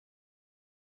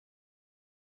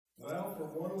Well, for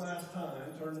one last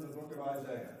time, turn to the book of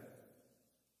Isaiah.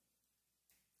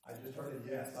 I just heard a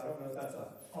yes. I don't know if that's a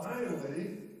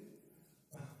finally,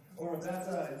 or if that's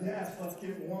a yes, let's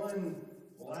get one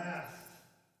last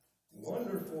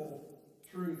wonderful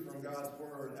truth from God's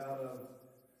Word out of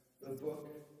the book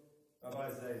of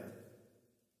Isaiah.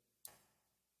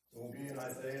 So we'll be in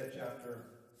Isaiah chapter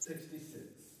 66.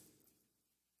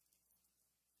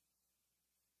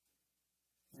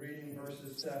 Reading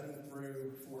verses 7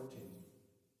 through 14.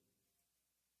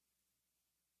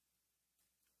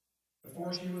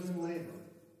 Before she was in labor,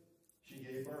 she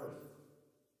gave birth.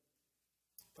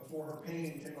 Before her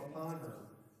pain came upon her,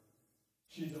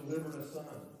 she delivered a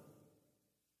son.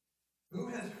 Who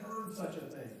has heard such a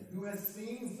thing? Who has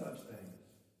seen such things?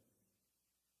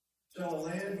 Shall a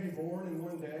land be born in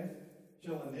one day?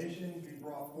 Shall a nation be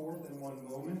brought forth in one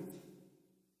moment?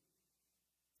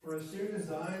 For as soon as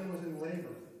Zion was in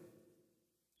labor,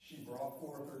 she brought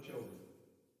forth her children.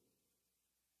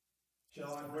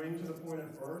 Shall I bring to the point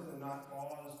of birth and not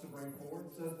cause to bring forth,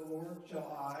 says the Lord?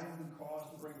 Shall I, who cause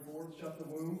to bring forth, shut the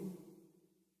womb,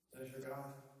 says your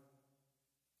God?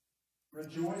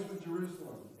 Rejoice with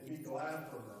Jerusalem and be glad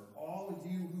for her. All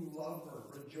you who love her,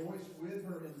 rejoice with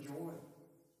her in joy.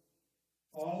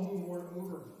 All who mourn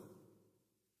over her,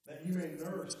 that you may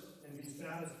nurse and be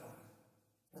satisfied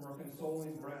from her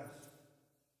consoling breast,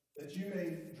 that you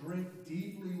may drink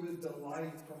deeply with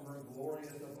delight from her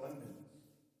glorious abundance.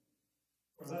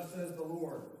 For thus says the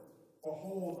Lord,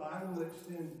 behold, I will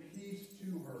extend peace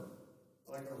to her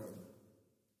like a river,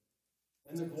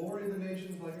 and the glory of the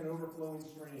nations like an overflowing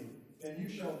stream. And you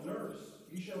shall nurse,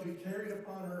 you shall be carried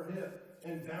upon her hip,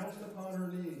 and bounced upon her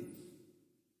knees,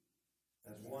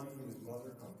 as one whom his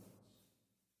mother comforts.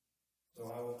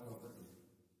 So I will comfort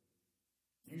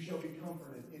you. You shall be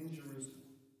comforted in Jerusalem.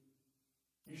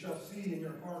 You shall see, and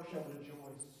your heart shall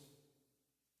rejoice.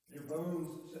 Your bones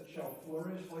shall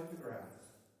flourish like the grass.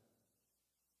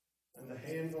 And the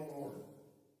hand of the Lord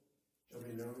shall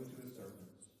be known to his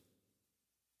servants.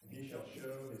 And he shall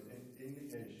show his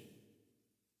indignation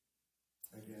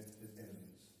against his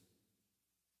enemies.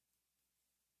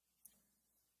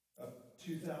 A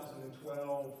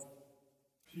 2012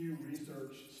 Pew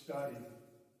Research study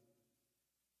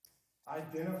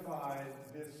identified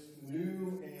this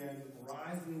new and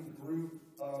rising group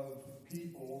of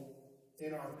people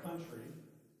in our country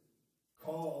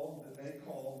that they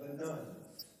call the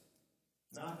nuns.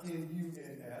 Not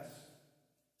N-U-N-S,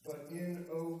 but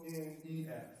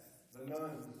N-O-N-E-S. The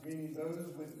nuns, meaning those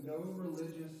with no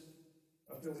religious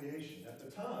affiliation. At the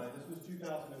time, this was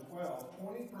 2012,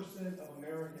 20% of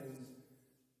Americans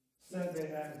said they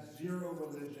had zero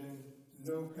religion,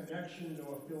 no connection,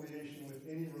 no affiliation with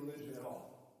any religion at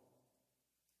all.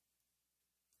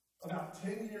 About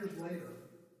 10 years later,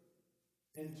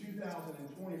 in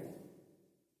 2021,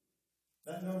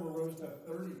 that number rose to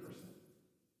 30%.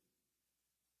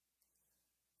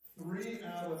 3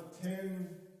 out of 10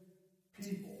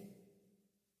 people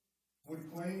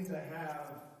would claim to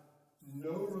have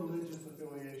no religious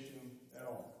affiliation at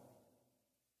all.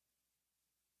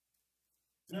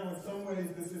 Now, in some ways,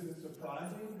 this isn't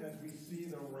surprising as we see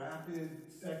the rapid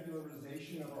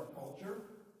secularization of our culture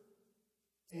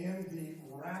and the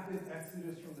rapid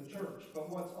exodus from the church. But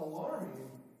what's alarming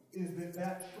is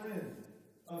that trend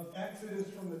of exodus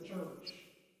from the church,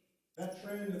 that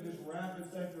trend of this rapid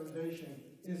secularization,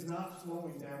 is not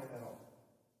slowing down at all.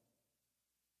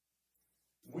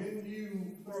 When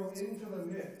you throw into the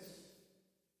mix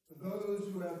those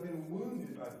who have been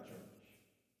wounded by the church,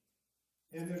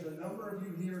 and there's a number of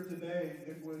you here today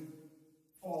that would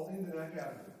fall into that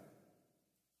category.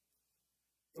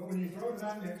 But when you throw into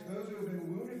that mix those who have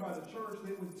been wounded by the church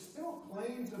that would still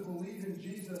claim to believe in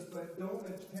Jesus but don't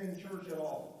attend church at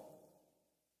all.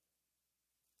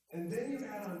 And then you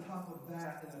add on top of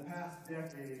that, in the past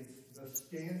decades, the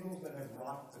scandals that have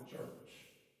rocked the church.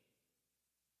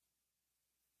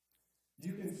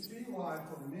 You can see why,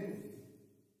 for many,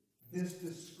 this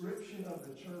description of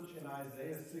the church in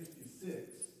Isaiah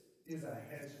 66 is a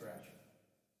head-scratcher.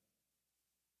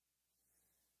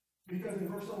 Because in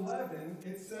verse 11,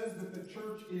 it says that the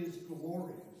church is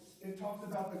glorious. It talks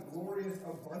about the glorious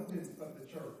abundance of the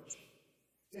church.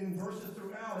 In verses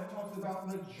throughout, it talks about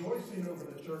rejoicing over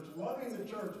the church, loving the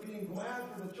church, being glad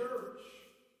for the church.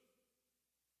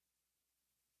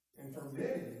 And for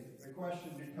many, the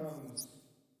question becomes,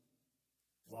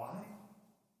 why?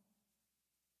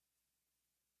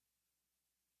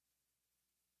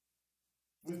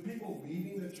 With people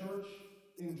leaving the church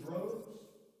in droves,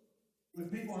 with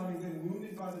people having been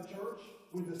wounded by the church,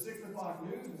 with the 6 o'clock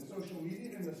news and social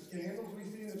media and the scandals we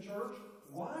see in the church,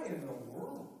 why in the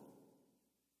world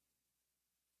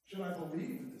Should I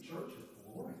believe that the church is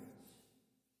glorious?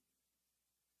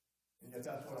 And yet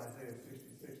that's what Isaiah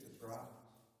 66 describes.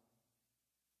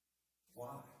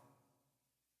 Why?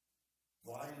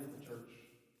 Why is the church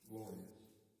glorious?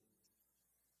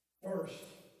 First,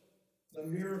 the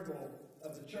miracle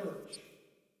of the church.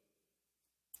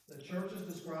 The church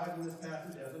is described in this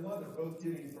passage as a mother, both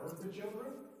giving birth to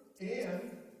children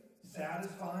and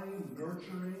satisfying,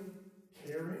 nurturing,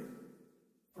 caring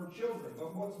for children.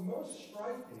 But what's most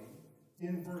striking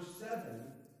in verse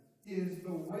 7 is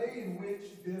the way in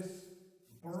which this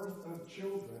birth of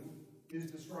children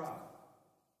is described.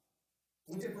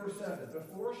 Look at verse 7.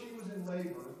 Before she was in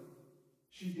labor,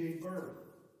 she gave birth.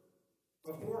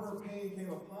 Before her pain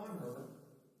came upon her,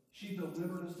 she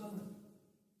delivered a son.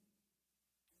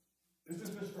 This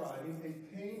is describing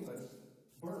a painless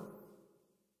birth.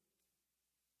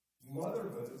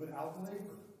 Motherhood without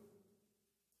labor.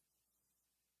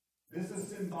 This is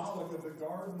symbolic of the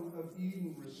Garden of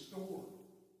Eden restored.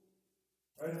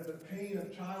 Right? Of the pain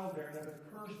of childbearing, of the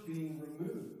curse being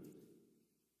removed.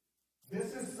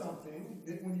 This is something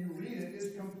that when you read it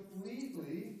is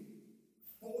completely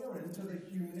foreign to the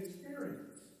human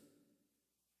experience.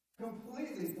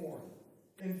 Completely foreign.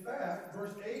 In fact,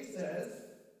 verse 8 says,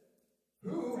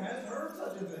 who has heard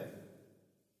such a thing?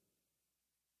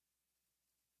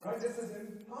 Right? This is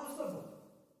impossible.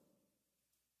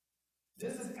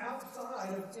 This is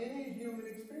outside of any human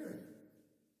experience.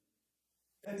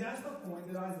 And that's the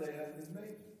point that Isaiah is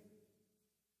making.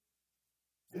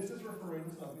 This is referring to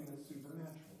something that's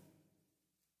supernatural.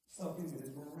 Something that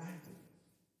is miraculous.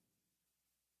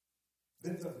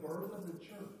 That the birth of the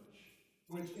church,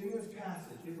 which in this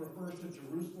passage, it refers to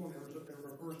Jerusalem, it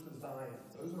refers to Zion.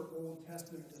 Those are Old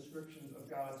Testament descriptions of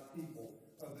God's people,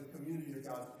 of the community of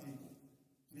God's people.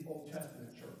 The Old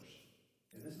Testament church.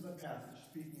 And this is a passage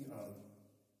speaking of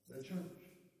the church.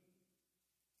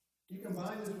 You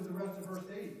combine this with the rest of verse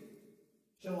 8.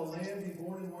 Shall a land be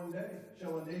born in one day?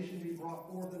 Shall a nation be brought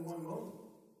forth in one moment?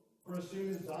 For as soon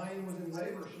as Zion was in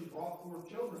labor, she brought forth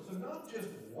children. So not just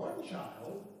one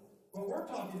child, but we're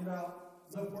talking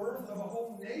about the birth of a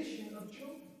whole nation of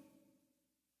children.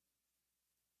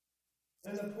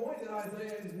 And the point that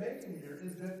Isaiah is making here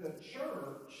is that the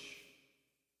church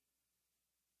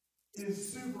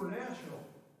is supernatural.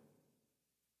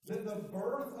 That the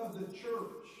birth of the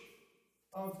church,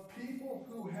 of people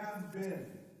who have been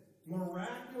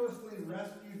miraculously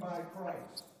rescued by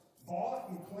Christ, bought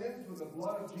and cleansed with the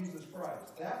blood of Jesus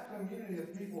Christ, that community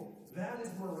of people, that is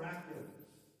miraculous.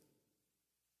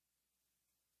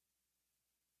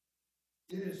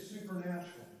 It is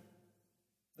supernatural.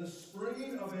 The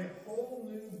springing of a whole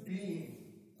new being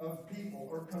of people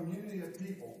or community of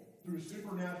people through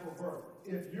supernatural birth.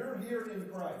 If you're here in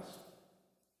Christ,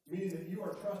 meaning that you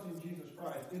are trusting Jesus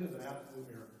Christ, it is an absolute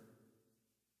miracle.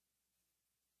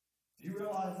 Do you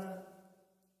realize that?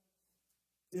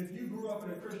 If you grew up in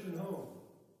a Christian home,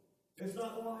 it's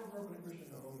not, well, I grew up in a Christian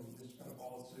home and just kind of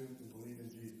followed suit and believe in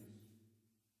Jesus.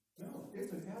 No,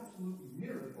 it's an absolute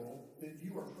miracle that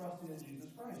you are trusting in Jesus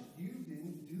Christ. You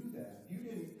didn't do that. You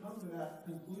didn't come to that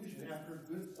conclusion after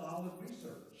good, solid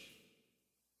research.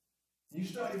 You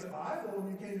studied the Bible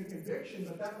and you came to conviction,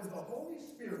 but that was the Holy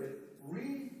Spirit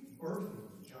rebirthing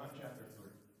you, John chapter 3.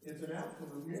 It's an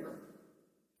absolute miracle.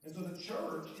 And so the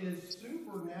church is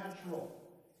supernatural.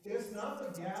 It's not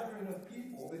the gathering of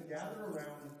people that gather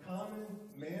around common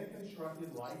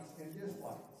man-constructed likes and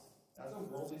dislikes. That's a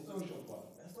worldly social club.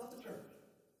 That's not the church.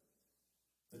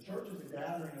 The church is a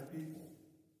gathering of people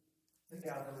that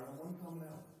gather around one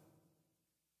commonality.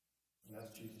 And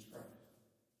that's Jesus Christ.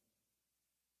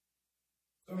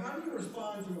 So how do you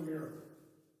respond to a miracle?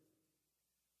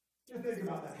 Just think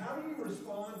about that. How do you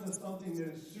respond to something that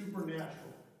is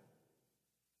supernatural?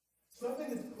 Something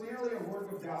that's clearly a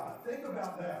work of God. Think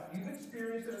about that. You've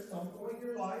experienced it at some point in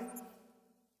your life.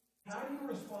 How do you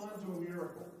respond to a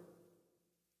miracle?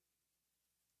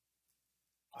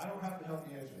 I don't have to help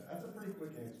you answer that. That's a pretty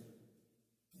quick answer.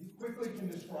 You quickly can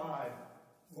describe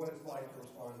what it's like to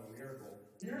respond to a miracle.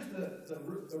 Here's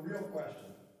the real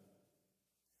question.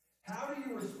 How do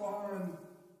you respond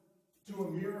to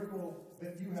a miracle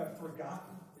that you have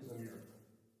forgotten is a miracle?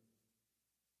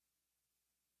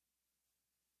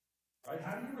 Right?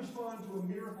 How do you respond to a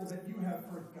miracle that you have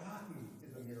forgotten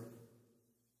is a miracle?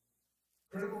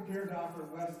 Critical care doctor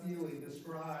Wes Ely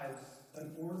describes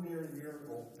an ordinary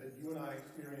miracle that you and I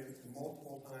experience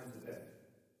multiple times a day.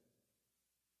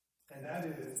 And that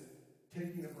is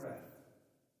taking a breath.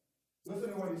 Listen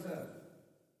to what he says.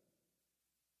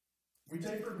 We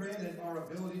take for granted our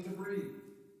ability to breathe.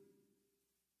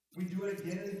 We do it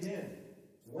again and again,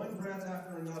 one breath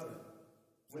after another,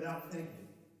 without thinking.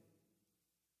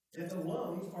 Yet the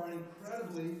lungs are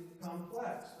incredibly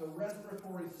complex, a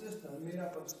respiratory system made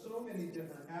up of so many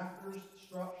different actors,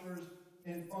 structures,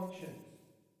 and functions.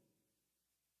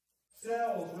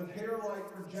 Cells with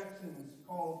hair-like projections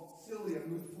called cilia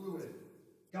move fluid.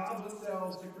 Goblet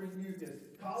cells secrete mucus.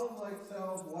 Column-like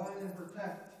cells line and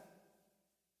protect.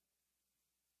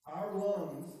 Our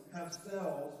lungs have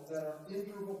cells that are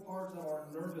integral parts of our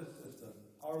nervous system,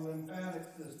 our lymphatic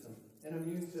system, and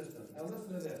immune system. Now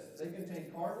listen to this. They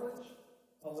contain cartilage,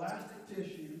 elastic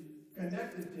tissue,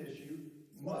 connective tissue,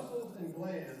 muscles, and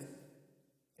glands,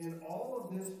 and all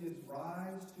of this gives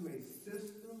rise to a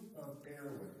system of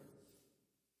airways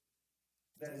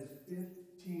that is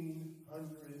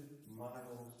 1,500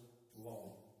 miles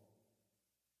long,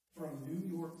 from New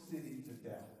York City to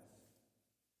Dallas,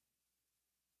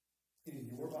 in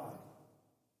your body,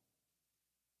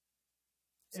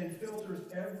 and filters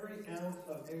every ounce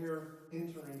of air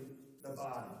entering the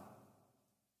body.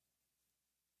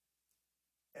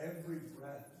 Every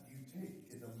breath you take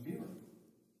is a miracle.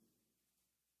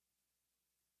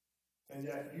 And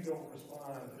yet you don't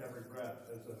respond to every breath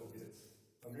as though it's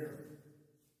a miracle.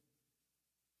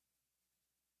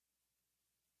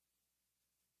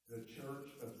 The Church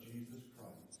of Jesus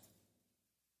Christ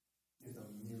is a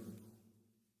miracle.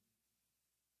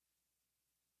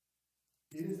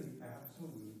 It is an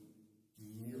absolute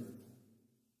miracle.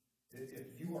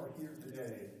 If you are here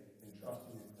today and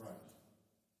trusting in Christ,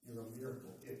 you're a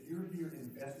miracle. If you're here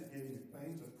investigating the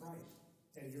claims of Christ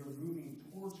and you're moving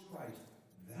towards Christ,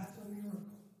 that's a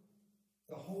miracle.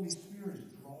 The Holy Spirit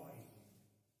is drawing you.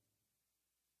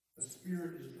 The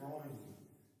Spirit is drawing you.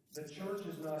 The church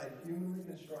is not a humanly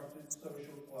constructed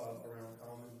social club around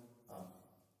common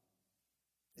objects.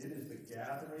 It is the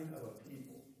gathering of a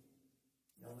people.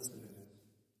 Now listen to this.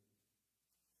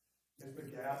 It's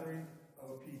the gathering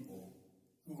of a people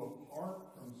who, apart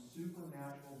from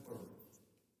supernatural birth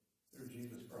through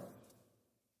Jesus Christ,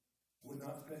 would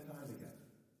not spend time together.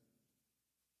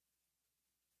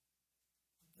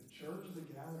 The church is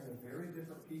a gathering of very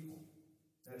different people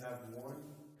that have one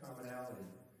commonality.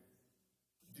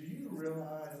 Do you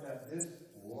realize that this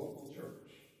local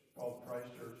church, called Christ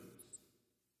Churches,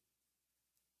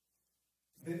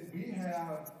 that we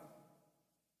have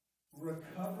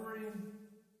recovering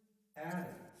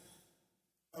addicts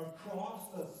across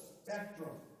the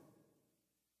spectrum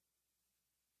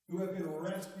who have been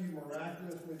rescued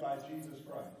miraculously by Jesus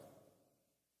Christ?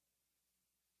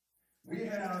 We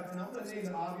have, and I'm going to name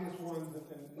the obvious ones,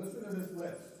 and listen to this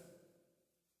list.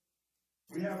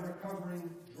 We have recovering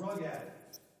drug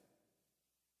addicts.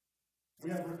 We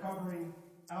have recovering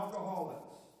alcoholics.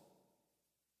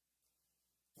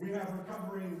 We have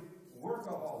recovering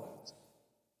workaholics.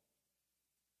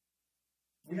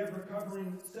 We have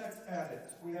recovering sex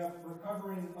addicts. We have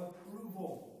recovering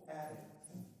approval addicts.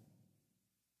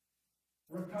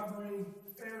 Recovering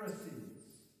Pharisees.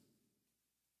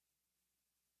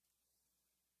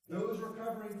 Those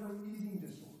recovering from eating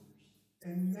disorders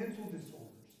and mental disorders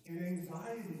and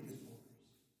anxiety disorders.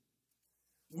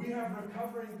 We have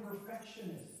recovering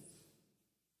perfectionists.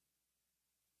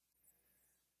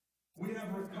 We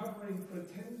have recovering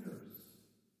pretenders.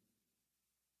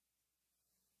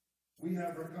 We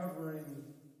have recovering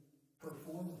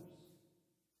performers.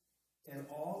 And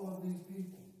all of these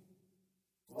people,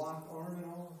 locked arm in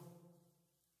arm,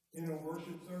 in a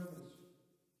worship service,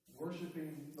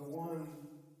 worshiping the one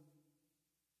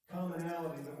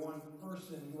commonality, the one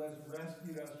person who has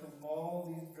rescued us from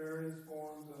all these various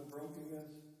forms of brokenness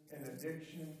and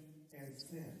addiction and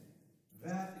sin.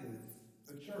 That is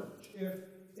the church.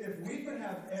 If we could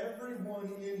have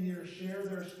everyone in here share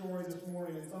their story this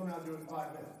morning and somehow do it in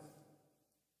 5 minutes,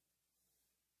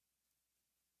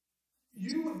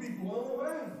 you would be blown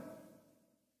away.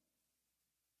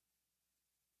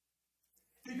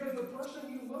 Because the person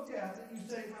you look at that you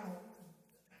say, wow,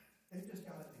 they just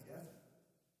got it together.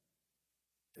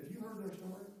 If you heard their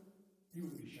story, you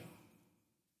would be shocked.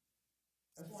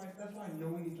 That's why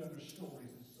knowing each other's stories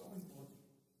is so important.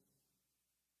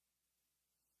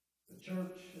 The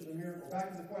church is a miracle.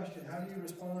 Back to the question, how do you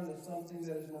respond to something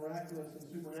that is miraculous and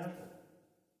supernatural?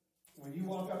 When you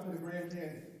walk up to the Grand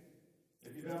Canyon,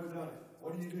 if you've ever done it,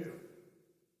 what do?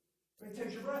 It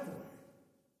takes your breath away.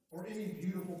 Or any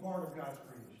beautiful part of God's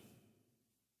creation.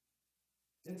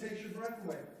 It takes your breath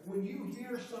away. When you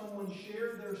hear someone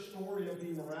share their story of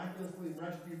being miraculously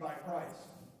rescued by Christ,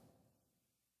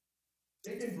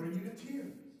 it can bring you to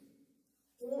tears.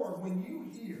 Or when you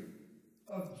hear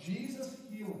of Jesus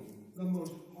healing the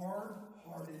most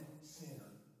hard-hearted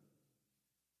sinner,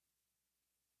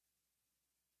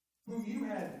 who you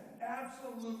had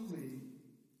absolutely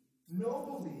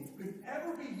no belief could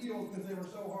ever be healed because they were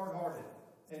so hard-hearted.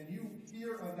 And you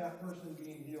hear of that person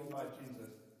being healed by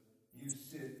Jesus, you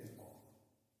sit in awe.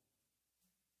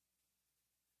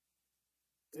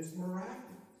 It's miraculous.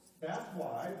 That's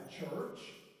why the church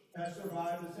has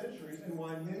survived the centuries and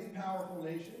why many powerful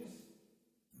nations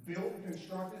built and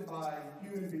constructed by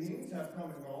human beings have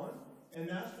come and gone. And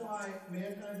that's why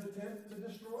mankind's attempt to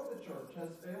destroy the church has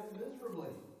failed miserably.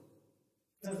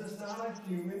 Because it's not a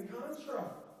human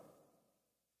construct.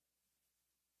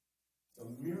 It's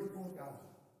a miracle of God.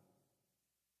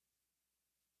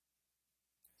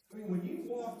 I mean, when you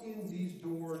walk in these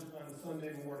doors on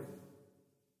Sunday morning,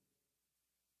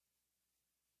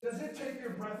 does it take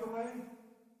your breath away?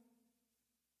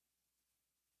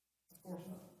 Of course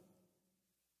not.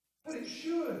 But it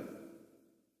should.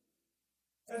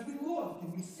 As we look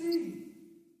and we see,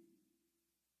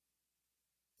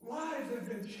 lives have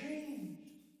been changed.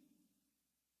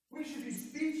 We should be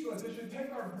speechless. It should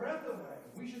take our breath away.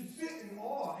 We should sit in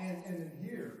awe and in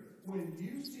here. When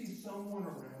you see someone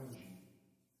around you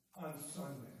on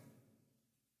Sunday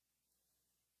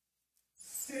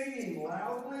singing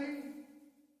loudly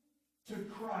to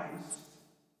Christ,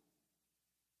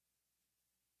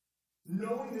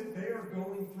 knowing that they are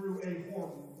going through a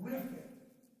horrific,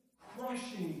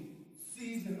 crushing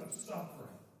season of suffering,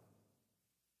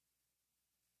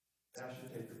 that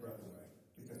should take your breath away,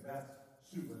 because that's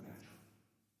supernatural.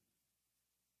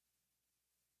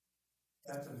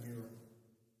 That's a miracle.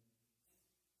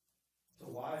 So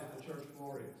why is the church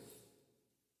glorious?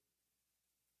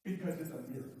 Because it's a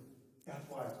miracle. That's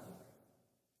why it's glorious.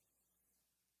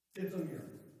 It's a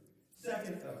miracle.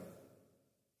 Second, though,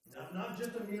 not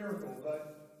just a miracle,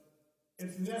 but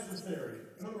it's necessary.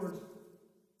 In other words,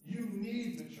 you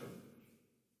need the church.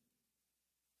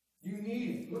 You need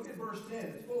it. Look at verse 10.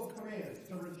 It's full of commands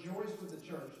to rejoice with the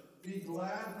church. Be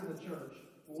glad for the church.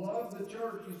 Love the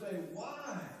church. You say,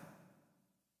 why?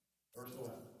 Verse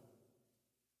 11.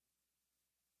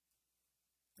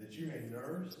 That you may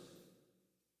nurse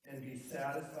and be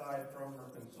satisfied from her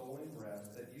consoling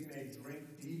breast, that you may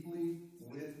drink deeply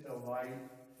with delight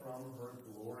from her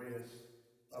glorious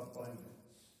abundance.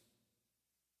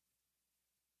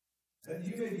 That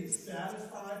you may be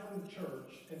satisfied from the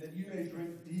church, and that you may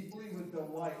drink deeply with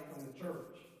delight from the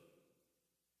church.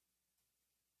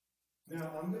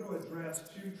 Now, I'm going to address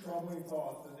two troubling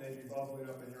thoughts that may be bubbling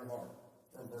up in your heart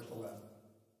from verse 11.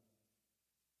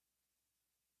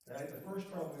 Okay? The first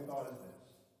troubling thought is this.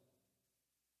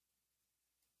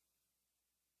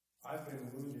 I've been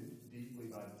wounded deeply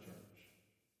by the church.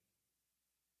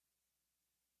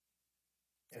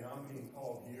 And I'm being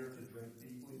called here to drink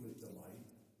deeply with delight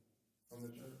from the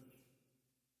church.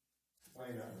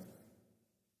 Explain that with me.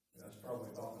 That's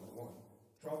troubling thought number one.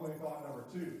 Troubling thought number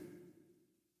two.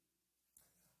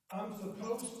 I'm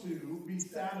supposed to be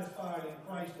satisfied in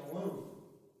Christ alone.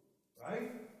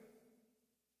 Right?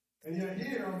 And yet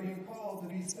here I'm being called to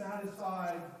be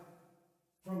satisfied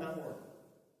from that work.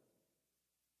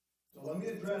 So let me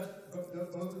address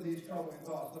both of these troubling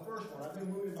thoughts. The first one, I've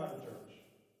been wounded by the church.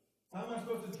 How am I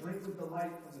supposed to drink with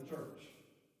delight from the church?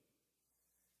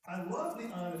 I love the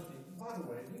honesty. By the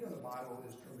way, you know the Bible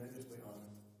is tremendously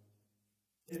honest.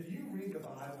 If you read the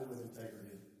Bible with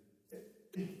integrity,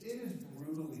 it is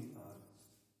brutally honest.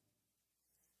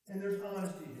 And there's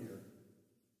honesty here.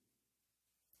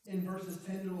 In verses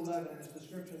 10 to 11, in its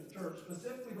description of the church,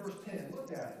 specifically verse 10,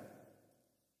 look at it.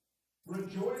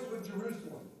 Rejoice with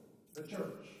Jerusalem, the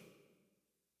church,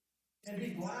 and be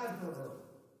glad for her.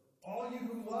 All you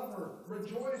who love her,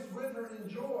 rejoice with her in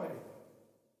joy.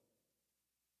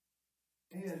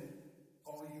 And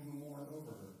all you who mourn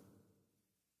over her.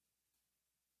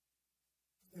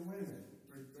 Hey, wait a minute.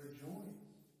 Rejoice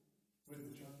with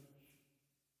the church.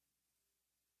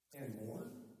 And mourn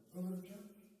over the church?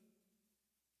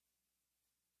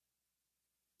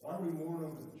 Why do we mourn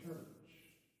over the church?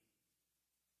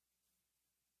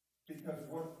 Because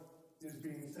what is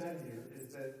being said here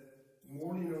is that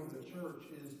mourning over the church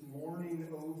is mourning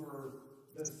over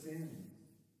the sins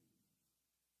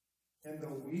and the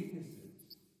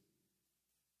weaknesses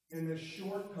and the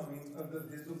shortcomings of the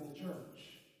visible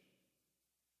church.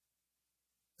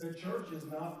 The church is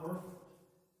not perfect.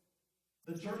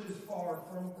 The church is far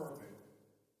from perfect.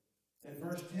 And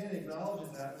verse 10 acknowledges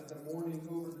that with the mourning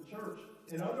over the church.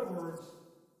 In other words,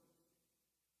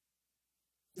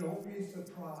 don't be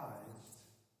surprised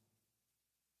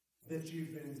that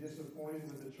you've been disappointed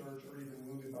with the church or even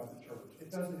wounded by the church.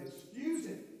 It doesn't excuse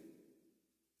it,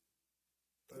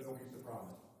 but don't be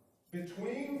surprised.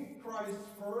 Between Christ's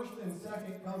first and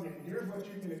second coming, here's what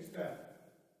you can expect.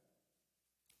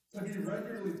 To be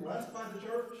regularly blessed by the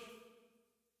church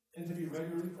and to be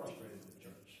regularly frustrated with the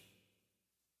church.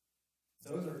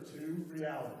 Those are two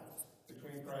realities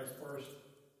between Christ's first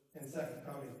and second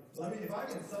coming. If I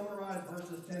can summarize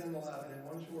verses 10 and 11 in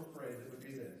one short phrase, it would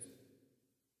be this.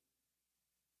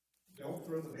 Don't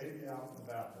throw the baby out with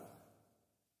the bathwater.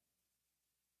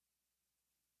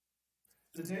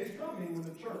 The day is coming when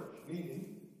the church,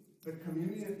 meaning the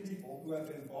community of people who have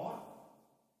been bought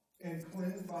and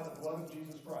cleansed by the blood of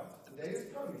Jesus Christ. The day is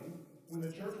coming when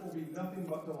the church will be nothing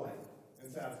but delight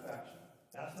and satisfaction.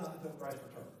 That's not until Christ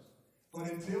returns.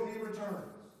 But until he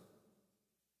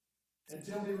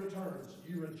returns,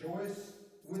 you rejoice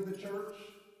with the church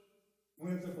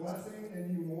when it's a blessing,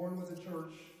 and you mourn with the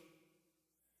church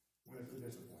when it's a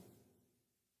disappointment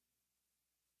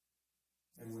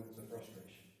and when it's a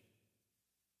frustration.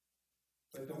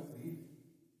 But don't leave it.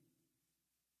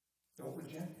 Don't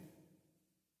reject it.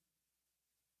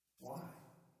 Why?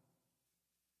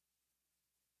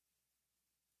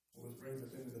 Well, this brings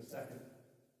us into the second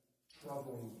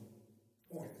troubling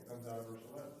point that comes out of verse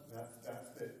 11. That's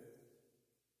that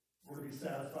we're to be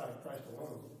satisfied in Christ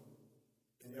alone.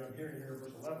 And yet I'm hearing here in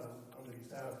verse 11, I'm to be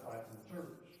satisfied in the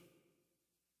church.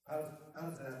 How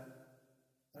does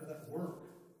that work?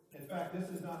 In fact, this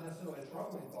is not necessarily a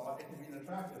troubling thought. It can be an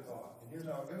attractive thought. And here's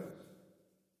how it goes.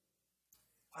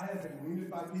 I have been wounded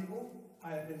by people.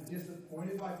 I have been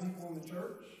disappointed by people in the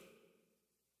church.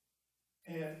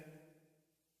 And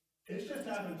it's just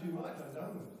happened too much. I'm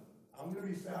done with it. I'm going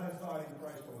to be satisfied in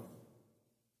Christ alone.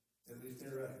 At least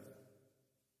theoretically.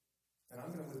 And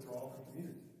I'm going to withdraw from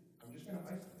community. I'm just going to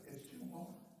isolate. It's too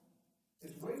hard.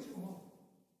 It's way too hard.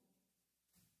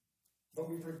 But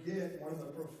we forget one of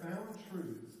the profound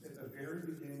truths at the very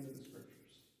beginning of the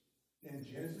Scriptures. In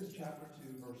Genesis chapter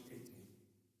 2, verse 18.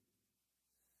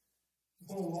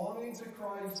 Belonging to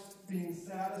Christ, being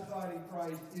satisfied in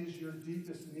Christ is your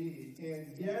deepest need.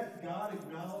 And yet God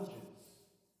acknowledges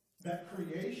that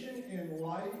creation and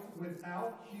life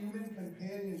without human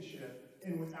companionship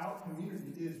and without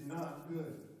community is not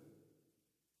good.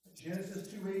 Genesis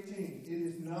 2:18, it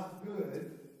is not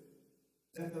good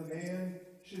that the man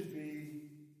should be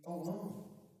alone.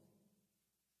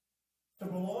 To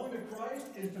belong to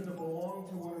Christ is to belong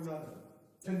to one another.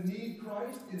 To need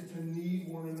Christ is to need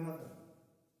one another.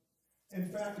 In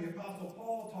fact, the Apostle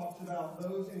Paul talks about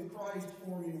those in Christ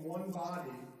forming one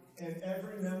body, and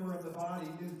every member of the body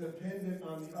is dependent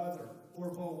on the other, or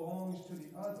belongs to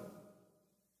the other.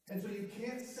 And so you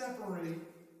can't separate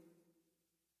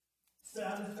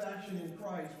satisfaction in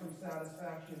Christ from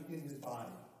satisfaction in his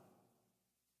body.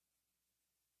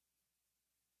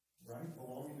 Right?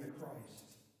 Belonging to Christ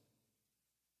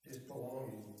is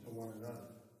belonging to one another.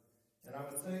 And I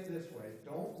would say it this way,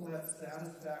 don't let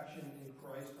satisfaction in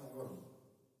Christ alone,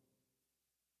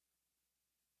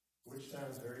 which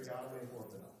sounds very godly and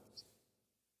orthodox,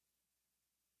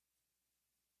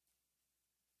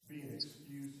 be an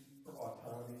excuse for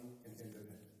autonomy and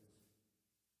independence.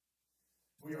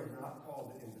 We are not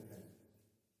called to independence.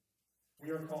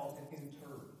 We are called to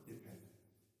interdependence.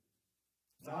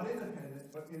 Not independence,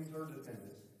 but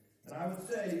interdependence. And I would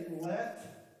say,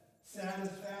 let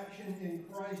satisfaction in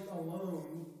Christ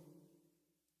alone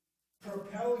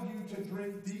propel you to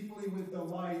drink deeply with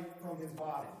delight from his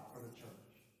body, or the church.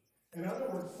 In other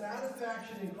words,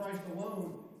 satisfaction in Christ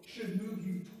alone should move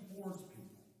you towards people.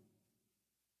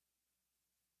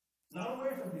 Not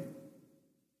away from people,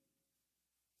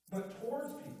 but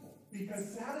towards people.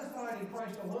 Because satisfied in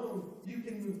Christ alone, you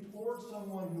can move towards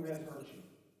someone who has hurt you,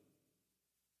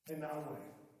 and not away.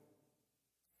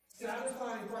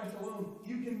 Satisfied in Christ alone,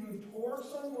 you can move towards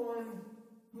someone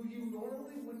who you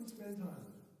normally wouldn't spend time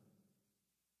with.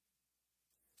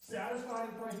 Satisfied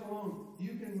in Christ alone,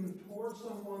 you can move towards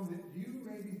someone that you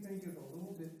maybe think is a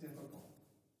little bit difficult.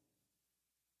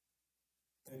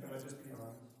 And can I just be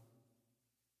honest?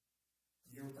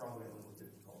 You're probably a little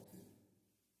difficult too.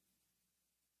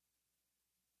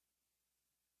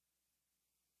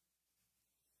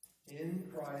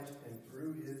 In Christ and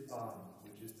through his body,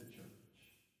 which is the church,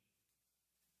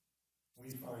 we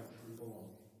find true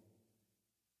belonging.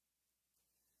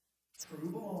 True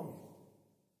belonging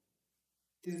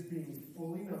is being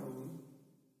fully known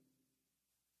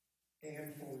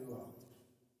and fully loved.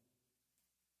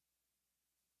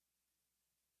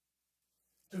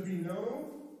 To be known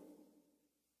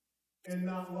and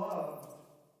not loved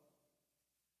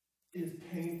is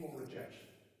painful rejection.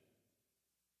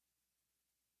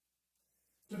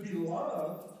 To be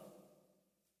loved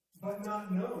but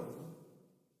not known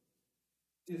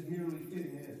is merely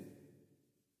fitting in.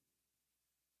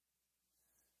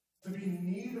 To be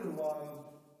neither loved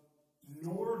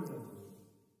nor known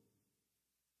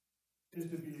is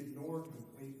to be ignored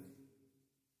completely.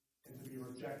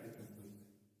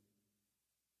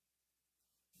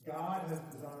 God has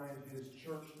designed his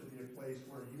church to be a place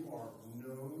where you are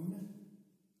known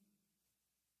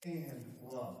and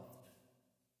loved.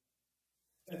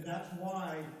 And that's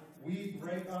why we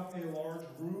break up a large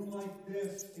room like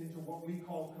this into what we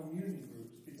call community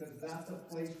groups, because that's a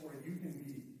place where you can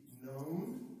be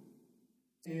known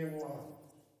and loved.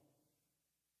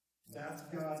 That's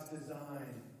God's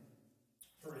design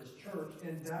for his church,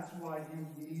 and that's why you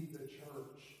need the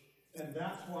church. And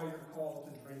that's why you're called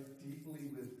to drink deeply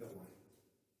with delight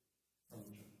from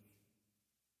the church.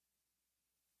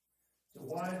 So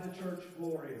why is the church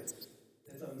glorious?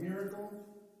 It's a miracle.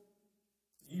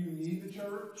 You need the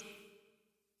church.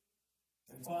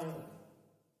 And finally,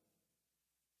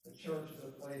 the church is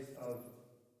a place of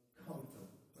comfort.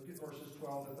 Look at verses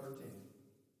 12 to 13.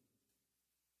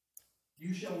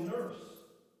 You shall nurse.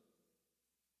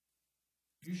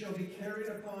 You shall be carried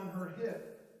upon her hip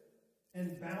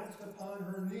and bounced upon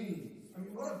her knees. I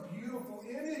mean, what a beautiful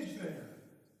image there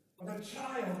of a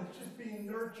child that's just being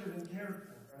nurtured and cared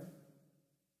for, right?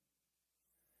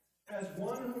 As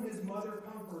one whom his mother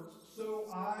comforts, so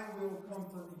I will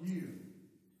comfort you.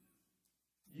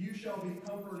 You shall be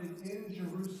comforted in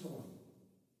Jerusalem,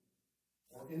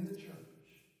 or in the church.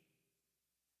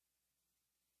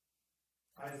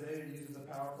 Isaiah uses a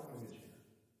powerful image here.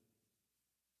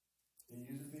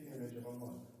 He uses the image of a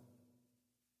mother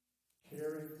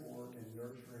caring for and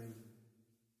nurturing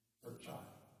her child.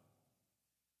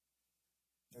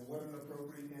 And what an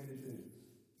appropriate image it is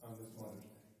on this Mother's Day.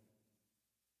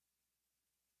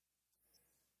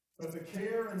 But the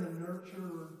care and the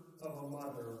nurture of a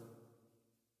mother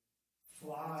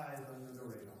flies under the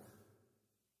radar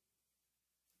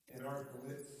in our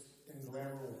glitz and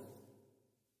glamour world.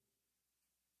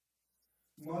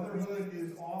 Motherhood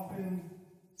is often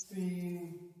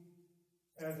seen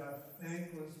as a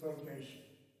thankless vocation,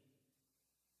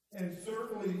 and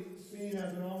certainly seen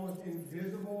as an almost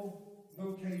invisible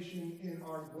vocation in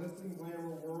our glitz and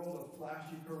glamour world of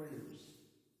flashy careers.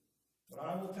 But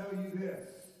I will tell you this,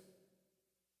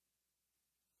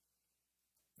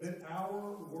 that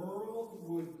our world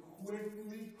would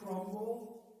quickly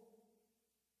crumble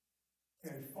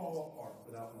and fall apart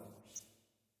without mothers.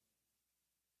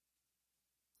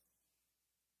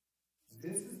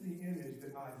 This is the image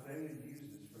that Isaiah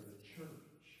uses for the church.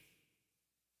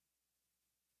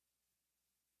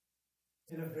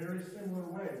 In a very similar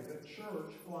way, the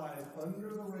church flies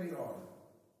under the radar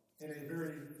in a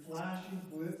very flashy,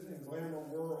 glitz and glamour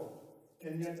world.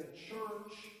 And yet the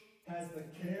church has the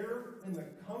care and the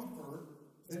comfort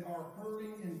that our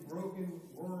hurting and broken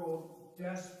world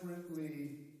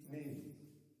desperately needs.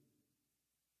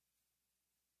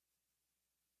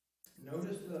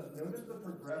 Notice the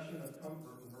progression of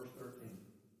comfort in verse 13.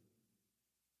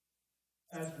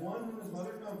 As one whom his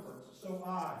mother comforts, so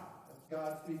I, that's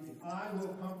God speaking, I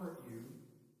will comfort you.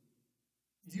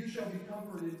 You shall be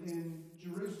comforted in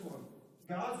Jerusalem.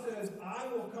 God says, I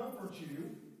will comfort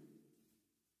you.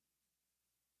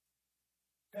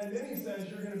 And then he says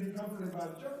you're going to be comforted by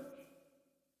the church.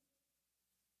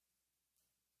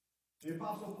 The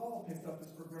Apostle Paul picks up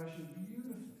this progression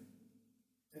beautifully.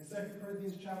 In 2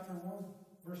 Corinthians chapter 1,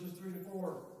 verses 3 to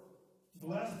 4.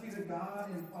 Blessed be the God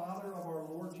and Father of our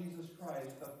Lord Jesus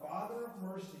Christ, the Father of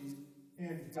mercies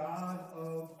and God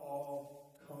of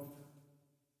all comfort,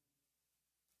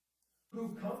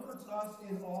 who comforts us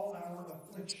in all our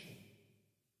affliction.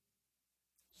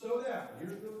 So that,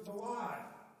 here's the why.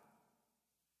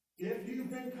 If you've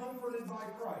been comforted by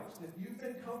Christ, if you've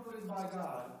been comforted by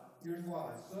God, here's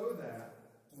why. So that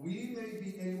we may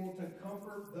be able to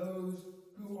comfort those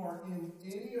who are in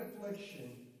any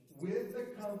affliction with the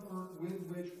comfort with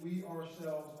which we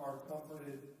ourselves are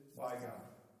comforted by God.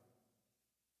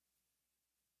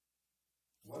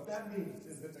 What that means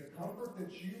is that the comfort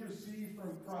that you receive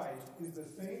from Christ is the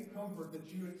same comfort that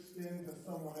you extend to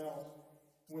someone else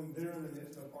when they're in the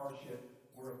midst of hardship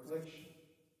or affliction.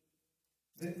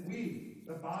 That we,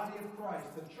 the body of Christ,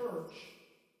 the church,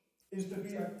 is to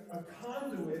be a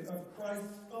conduit of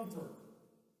Christ's comfort.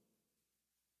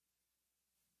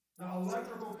 Now,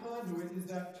 electrical conduit is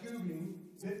that tubing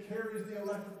that carries the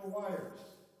electrical wires.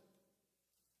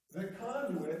 The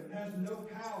conduit has no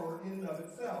power in and of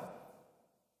itself.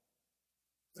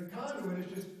 The conduit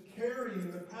is just carrying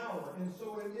the power. And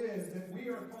so it is that we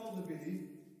are called to be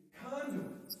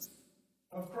conduits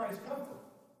of Christ's comfort.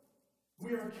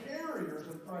 We are carriers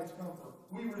of Christ's comfort.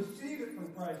 We receive it from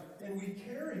Christ and we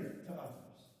carry it to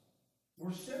others.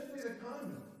 We're simply the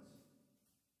conduits.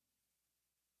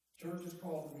 Church is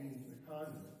called to be the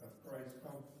conduit of Christ's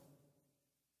comfort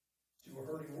to a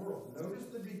hurting world. Notice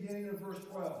the beginning of verse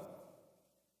 12.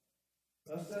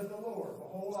 Thus says the Lord,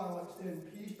 behold, I will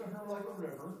extend peace to her like a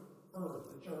river, earth,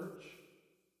 the church,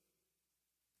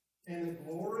 and the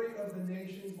glory of the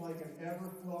nations like an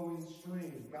ever-flowing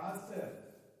stream. God said,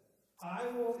 I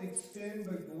will extend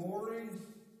the glory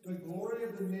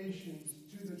of the nations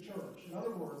to the church. In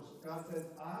other words, God says,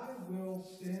 I will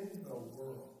send the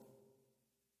world.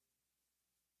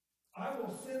 I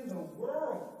will send the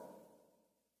world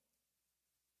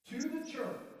to the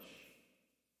church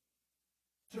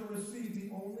to receive the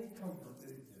only comfort that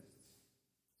exists.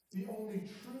 The only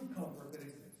true comfort that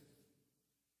exists.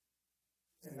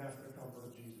 And that's the comfort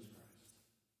of Jesus Christ.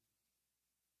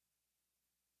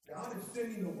 God is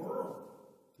sending the world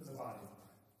to the body of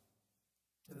Christ,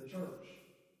 to the church,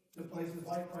 to places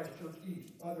like Christ Church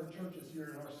East, other churches here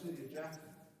in our city of Jackson.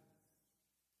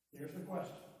 Here's the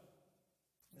question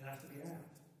that has to be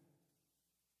asked.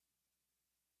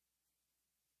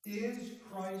 Is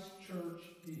Christ Church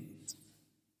East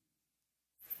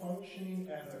functioning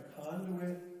as a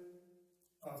conduit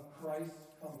of Christ's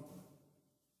comfort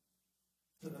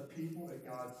to the people that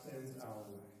God sends our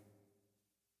way?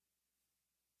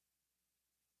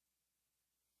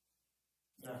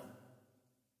 Now,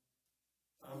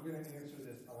 I'm going to answer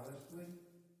this honestly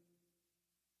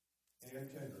and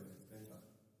tenderly at the same time.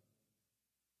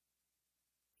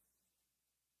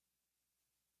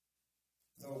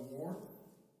 The warmth,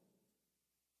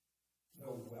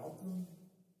 the welcome,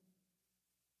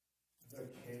 the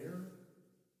care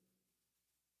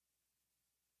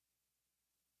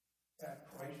at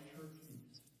Christ Church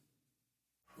East,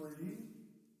 pre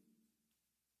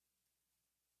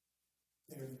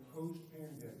and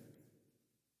post-pandemic,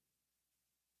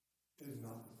 is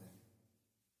not the same.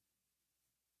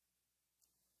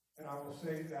 And I will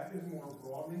say that is more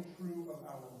broadly true of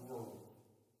our world.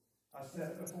 I said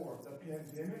it before, the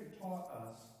pandemic taught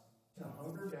us to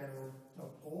hunker down, to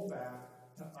pull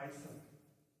back, to isolate.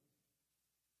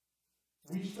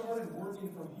 We started working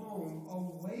from home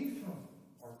away from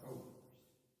our coworkers.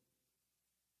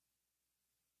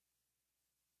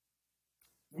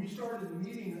 We started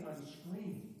meeting on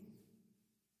screens.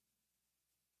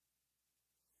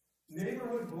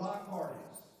 Neighborhood block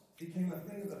parties became a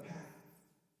thing of the past.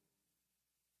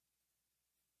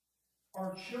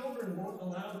 Our children weren't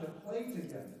allowed to play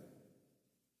together.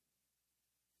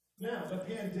 Now, the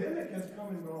pandemic has come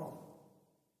and gone.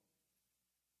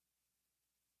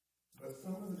 But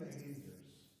some of the behaviors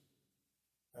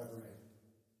have remained.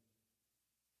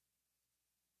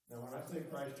 Now, when I say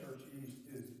Christ Church East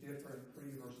is different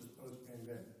pre versus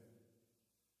post-pandemic,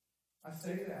 I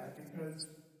say that because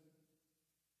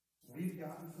we've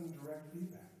gotten some direct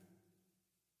feedback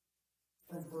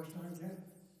from first-time guests.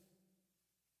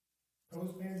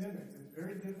 Post-pandemic, it's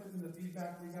very different than the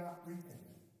feedback we got pre-pandemic.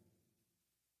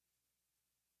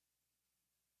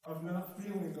 Of not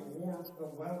feeling the warmth, the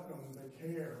welcome, the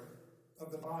care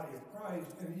of the body of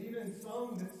Christ, and even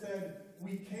some that said,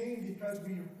 we came because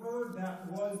we heard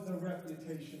that was the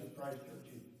reputation of Christ Church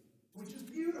East, which is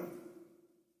beautiful.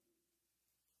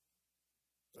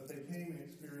 But they came and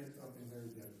experienced something very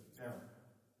different. Now,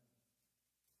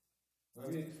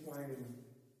 let me explain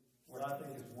what I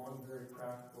think is one very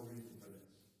practical reason for this.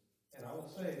 And I will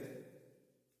say that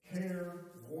care,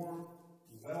 warmth,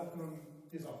 welcome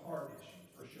is a heart issue,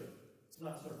 for sure. It's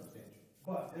not circumstantial.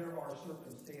 But there are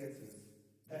circumstances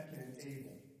that can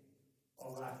enable a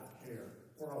lack of care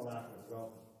or a lack of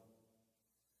welcome.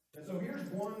 And so here's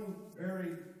one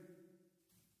very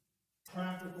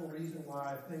practical reason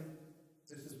why I think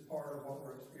this is part of what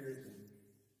we're experiencing.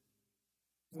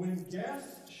 When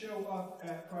guests show up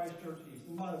at Christ Church East,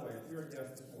 and by the way, if you're a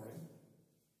guest this morning,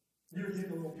 you're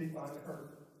getting a little peek behind the curtain.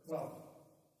 Welcome.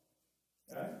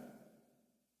 Okay?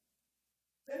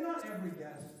 And not every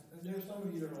guest. There's some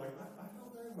of you that are like, I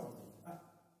felt very welcome.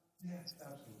 Yes,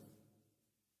 absolutely.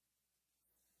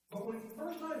 But when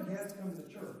first-time guests come to the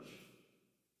church,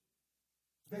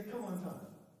 they come on time.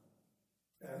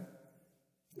 Okay?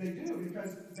 They do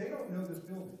because they don't know this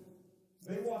building.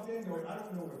 They walk in going, I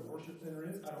don't know where the worship center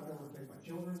is. I don't know where to take my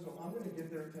children, so I'm going to get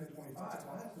there at 10:25. So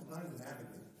I have some time to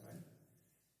navigate, right?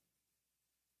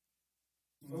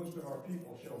 Most of our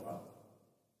people show up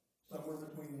somewhere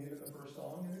between the end of the first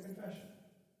song and the confession.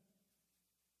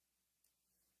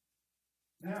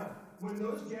 Now, when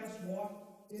those guests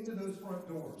walk into those front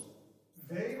doors,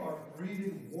 they are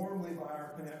greeted warmly by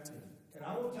our Connect team. And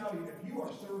I will tell you, if you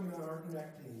are serving on our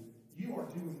Connect team, you are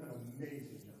doing an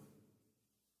amazing job.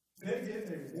 They get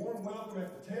a warm welcome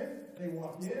at the tent. They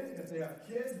walk in. If they have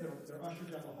kids, they're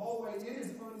ushered down the hallway. It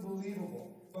is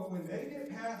unbelievable. But when they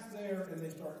get past there and they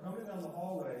start coming down the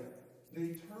hallway,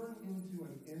 they turn into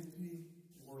an empty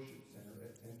worship center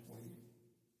at 10:20.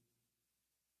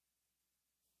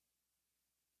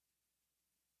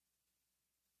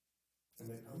 And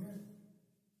they come in.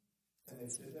 And they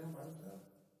sit down by themselves.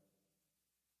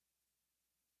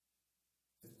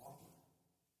 It's awkward.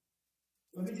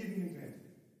 Let me give you an example.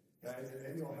 Okay? And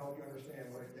maybe it'll help you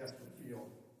understand what a guest would feel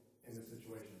in this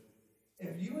situation.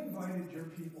 If you invited your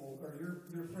people, or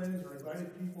your friends, or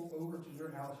invited people over to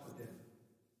your house for dinner,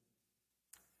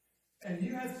 and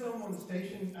you had someone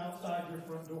stationed outside your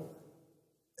front door,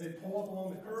 they pull up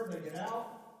along the curb, they get out,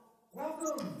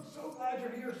 welcome, so glad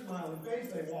you're here, smiling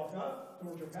face, they walk up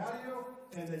towards your patio,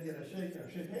 and they get a shake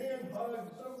hand,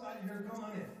 hug, so glad you're here, come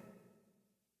on in.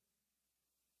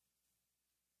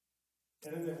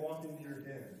 And then they walk into your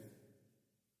den,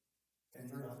 and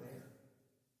you're not there.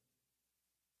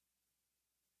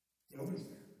 Nobody's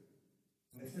there.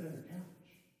 And they sit on your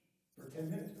couch for 10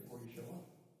 minutes before you show up.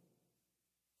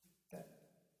 That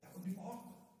would be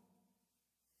awkward.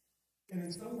 And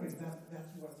in some ways, that's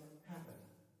what's happened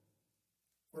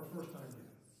for first-time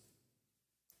guests.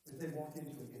 Is they walk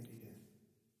into an empty den.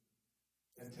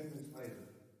 And 10 minutes later,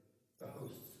 the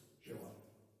hosts show up,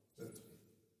 so to speak.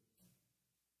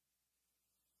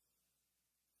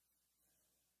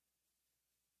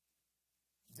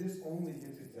 This only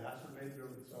gets exacerbated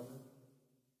over the summer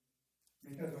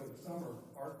because over the summer,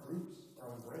 our groups are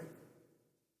on break.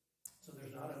 So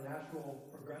there's not a natural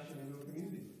progression into a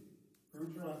community.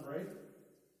 Groups are on break.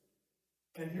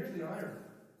 And here's the irony.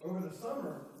 Over the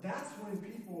summer, that's when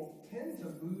people tend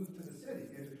to move to the city.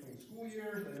 In between school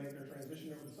years, they make their transition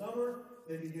over the summer.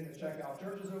 They begin to check out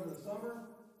churches over the summer.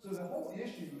 So the whole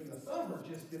issue in the summer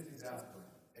just gets exasperated.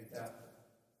 All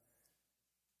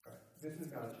right, this has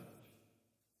got to change.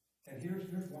 And here's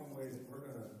one way that we're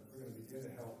gonna begin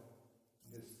to help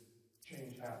this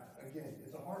change happen. Again,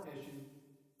 it's a heart issue,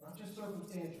 not just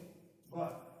circumstantial,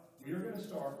 but we are going to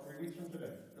start 3 weeks from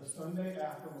today, the Sunday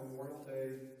after Memorial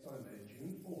Day Sunday,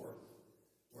 June 4th.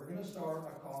 We're going to start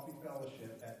a coffee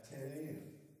fellowship at 10 a.m.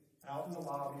 out in the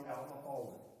lobby, out in the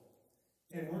hallway,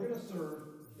 and we're going to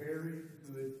serve very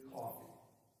good coffee.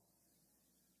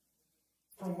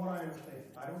 From what I understand,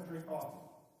 I don't drink coffee.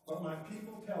 But my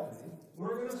people tell me,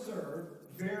 we're going to serve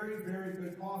very, very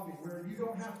good coffee where you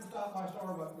don't have to stop by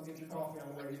Starbucks and get your coffee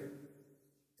on the way here.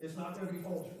 It's not going to be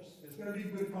Folgers. It's going to be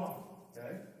good coffee,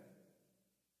 okay?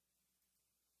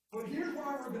 But here's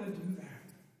why we're going to do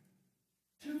that.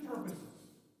 2 purposes.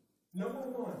 Number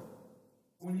 1,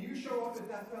 when you show up at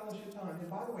that fellowship time, and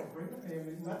by the way, bring the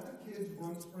family, let the kids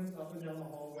run sprints up and down the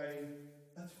hallway.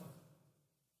 That's fine.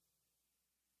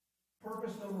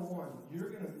 Purpose number 1, you're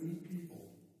going to meet people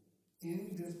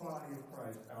in this body of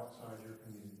Christ outside your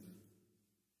community group.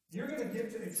 You're going to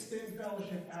get to extend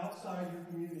fellowship outside your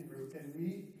community group and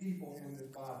meet people in this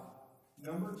body.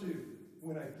 Number 2,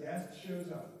 when a guest shows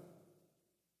up,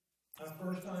 a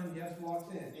first-time guest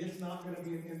walks in, it's not going to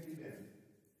be an empty den.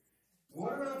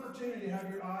 What an opportunity to have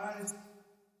your eyes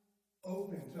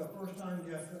open to a first-time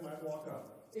guest that might walk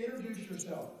up. Introduce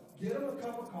yourself. Get them a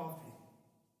cup of coffee.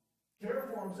 Care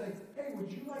for them. Say, hey,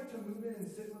 would you like to move in and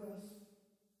sit with us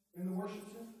in the worship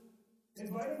center?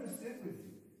 Invite them to sit with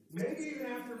you. Maybe even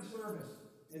after the service,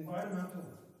 invite them out to lunch.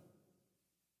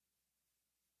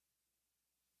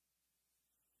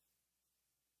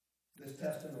 This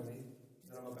testimony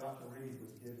that I'm about to read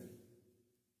was given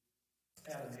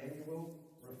at Emmanuel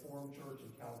Reformed Church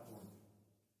in California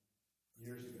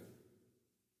years ago.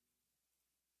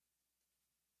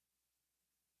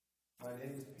 My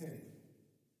name is Penny,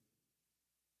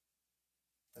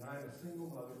 and I am a single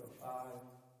mother of 5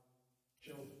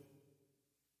 children.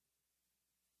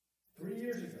 3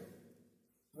 years ago,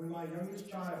 when my youngest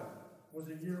child was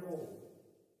a year old,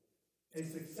 a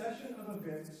succession of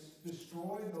events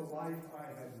destroyed the life I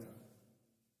had known.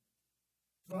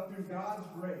 But through God's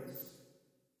grace,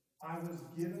 I was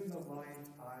given the life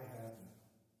I had known.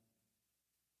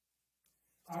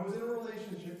 I was in a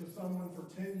relationship with someone for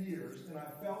 10 years, and I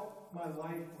felt my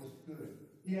life was good.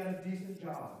 He had a decent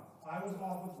job. I was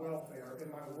off of welfare,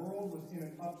 and my world was in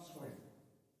an upswing.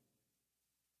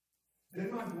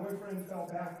 Then my boyfriend fell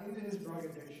back into his drug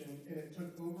addiction, and it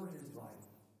took over his life,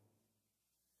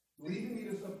 leaving me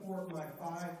to support my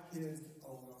 5 kids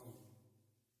alone.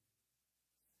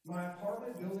 My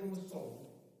apartment building was sold,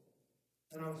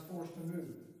 and I was forced to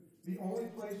move. The only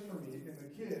place for me and the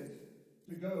kids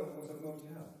to go was a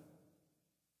motel.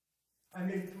 I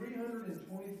made $324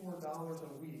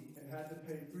 a week and had to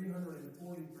pay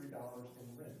 $343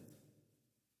 in rent.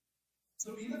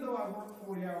 So even though I worked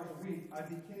 40 hours a week, I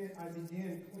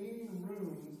began cleaning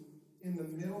rooms in the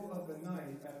middle of the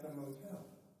night at the motel.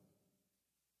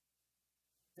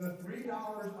 The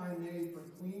 $3 I made for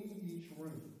cleaning each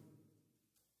room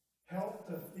helped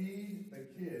to feed the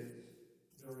kids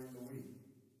during the week.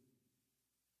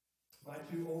 My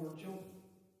two older children,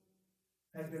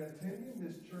 had been attending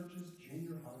this church's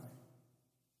junior high.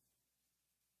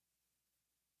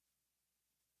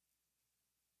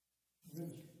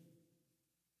 Ministry.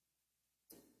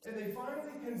 And they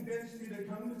finally convinced me to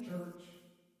come to church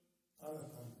on a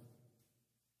Sunday.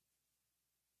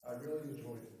 I really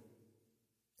enjoyed it.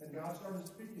 And God started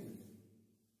speaking to me.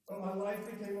 But my life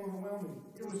became overwhelming.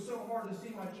 It was so hard to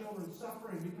see my children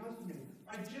suffering because of me.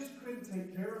 I just couldn't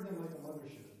take care of them like a mother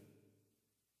should.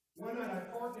 One night I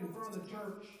parked in front of the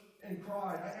church and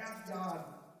cried. I asked God,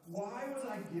 why was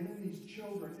I given these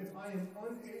children if I am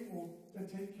unable to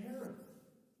take care of them?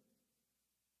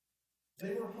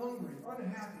 They were hungry,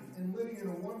 unhappy, and living in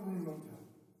a one-room motel.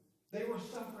 They were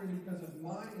suffering because of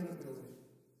my inability.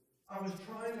 I was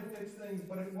trying to fix things,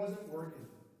 but it wasn't working.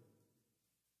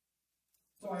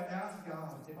 So I asked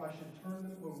God if I should turn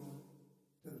them over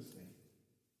to the state.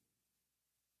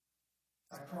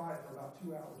 I cried for about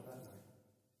 2 hours that night.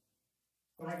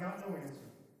 But I got no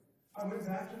answer. I went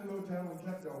back to the motel and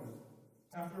kept going.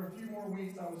 After a few more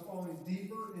weeks, I was falling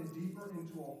deeper and deeper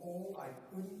into a hole I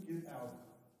couldn't get out of.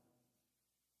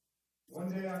 One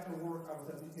day after work, I was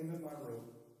at the end of my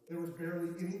rope. There was barely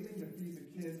anything to feed the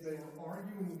kids. They were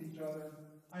arguing with each other.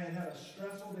 I had had a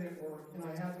stressful day at work, and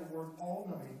I had to work all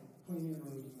night cleaning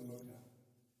rooms in the motel.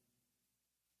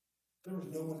 There was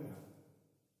no one to help.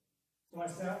 So I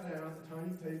sat down at the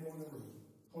tiny table in the room,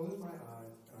 closed my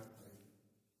eyes, and I prayed.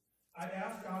 I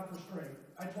asked God for strength.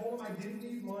 I told him I didn't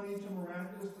need money to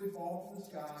miraculously fall from the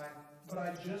sky, but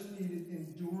I just needed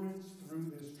endurance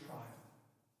through this trial.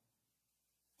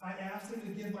 I asked him to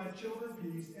give my children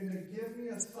peace and to give me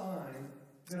a sign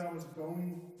that I was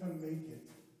going to make it.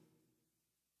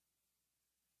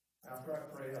 After I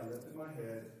prayed, I lifted my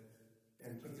head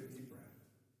and took a deep breath.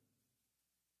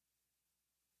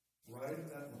 Right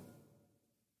at that moment,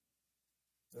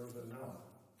 there was a knock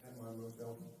at my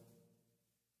motel door.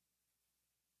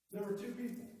 There were two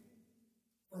people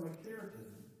from a care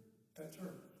team at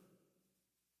church.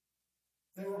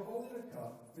 They were holding a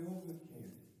cup filled with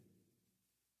candy.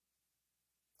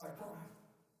 I cried.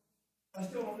 I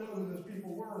still don't know who those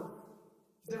people were.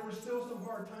 There were still some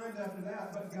hard times after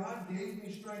that, but God gave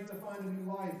me strength to find a new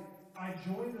life. I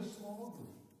joined a small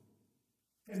group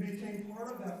and became part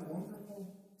of that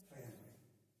wonderful family.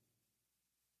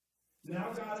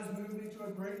 Now God has moved me to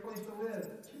a great place to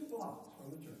live, 2 blocks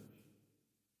from the church.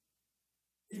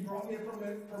 He brought me a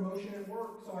promotion at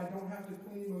work so I don't have to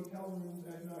clean motel rooms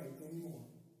at night anymore.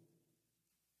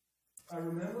 I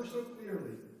remember so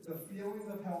clearly the feelings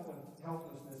of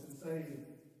helplessness and saying,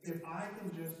 if I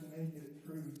can just make it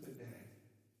through today.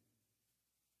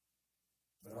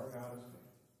 But our God is faithful.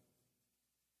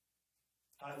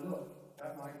 I look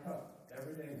at my cup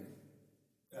every day now.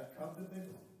 That cup that they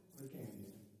brought with candy in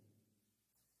it.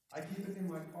 I keep it in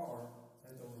my car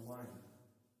as a reminder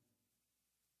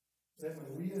that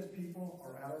when we as people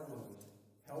are at our lowest,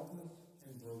 helpless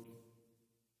and broken,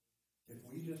 if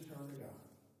we just turn to God,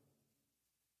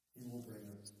 He will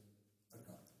bring us a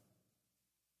cup.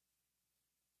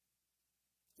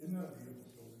 Isn't that a beautiful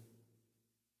story?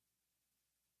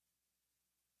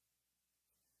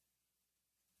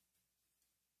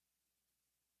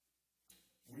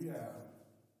 We have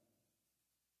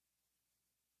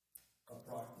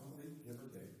approximately, give or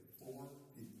take, 4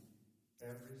 people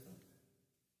every Sunday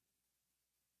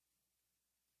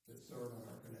that serve on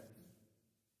our Connect team.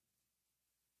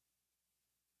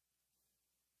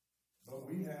 But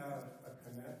we have a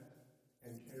Connect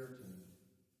and Care team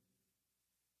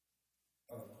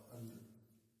of hundreds.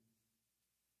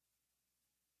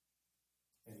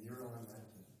 And you're on that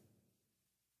team.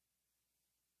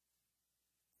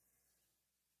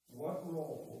 What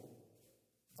role,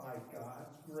 by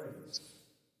God's grace,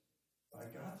 are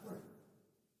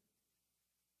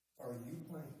you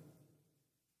playing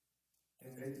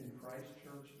in making Christ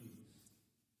Church East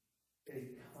a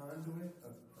conduit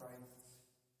of Christ's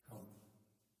comfort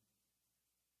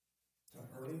to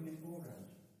hurting people around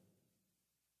you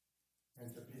and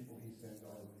to people He sends our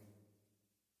way?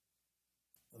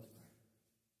 Let's pray.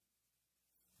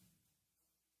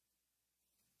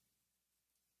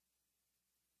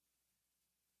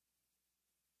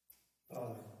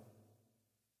 Father,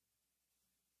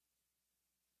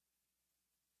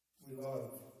 we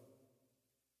love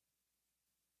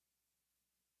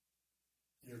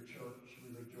your church. We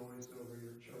rejoice over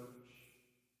your church.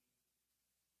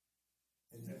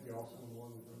 And yet we also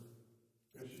mourn with her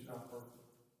because she's not perfect.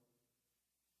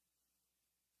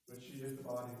 But she is the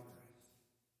body of Christ.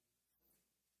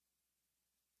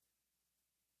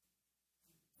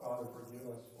 Father, forgive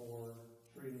us for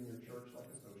treating your church like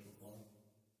a social club.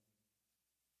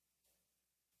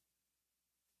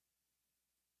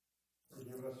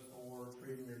 forgive us for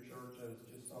treating your church as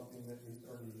just something that meets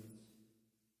our needs.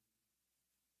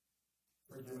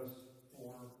 Forgive us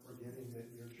for forgetting that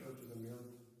your church is a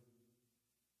miracle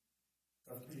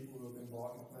of people who have been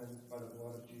bought and cleansed by the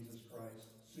blood of Jesus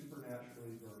Christ,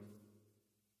 supernaturally birthed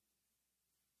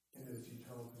into this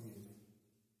eternal community.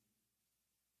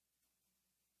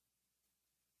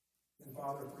 And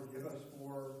Father, forgive us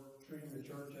for treating the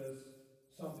church as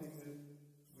something that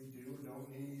we do or don't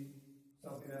need,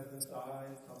 something as an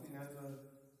aside, something as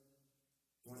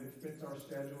when it fits our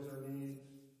schedules or needs.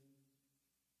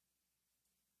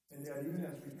 And yet, even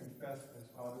as we confess this,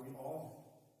 Father, we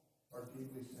all are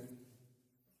deeply sinful.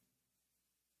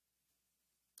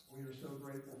 We are so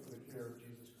grateful for the care of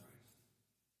Jesus Christ.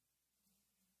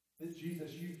 That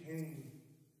Jesus, you came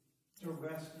to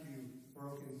rescue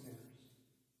broken sinners.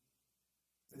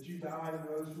 That you died and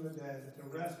rose from the dead to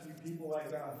rescue people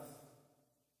like us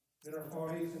that are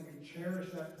bodies, and we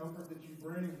cherish that comfort that you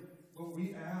bring. But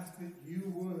we ask that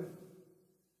you would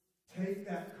take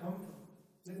that comfort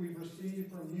that we've received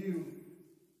from you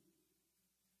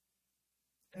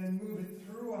and move it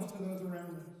through us to those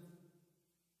around us.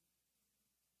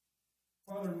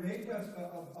 Father, make us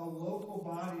a local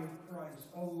body of Christ,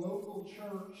 a local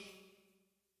church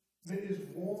that is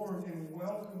warm and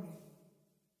welcoming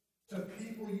to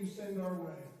people you send our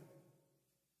way.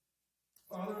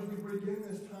 Father, as we begin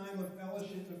this time of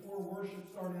fellowship before worship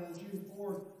starting on June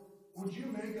 4th, would you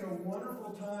make it a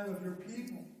wonderful time of your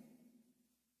people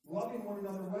loving one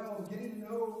another well, getting to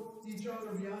know each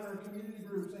other beyond our community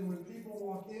groups, and when people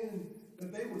walk in,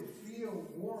 that they would feel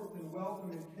warmth and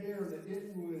welcome and care, that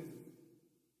they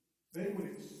would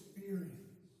experience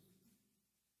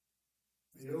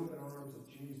the open arms of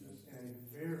Jesus in a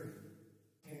very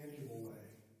tangible way.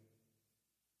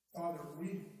 Father,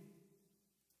 we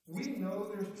know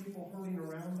there's people hurting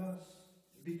around us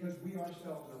because we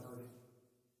ourselves are hurting.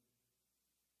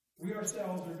 We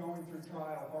ourselves are going through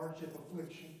trial, hardship,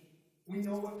 affliction. We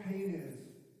know what pain is.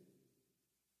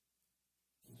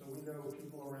 And so we know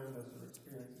people around us are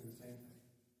experiencing the same thing.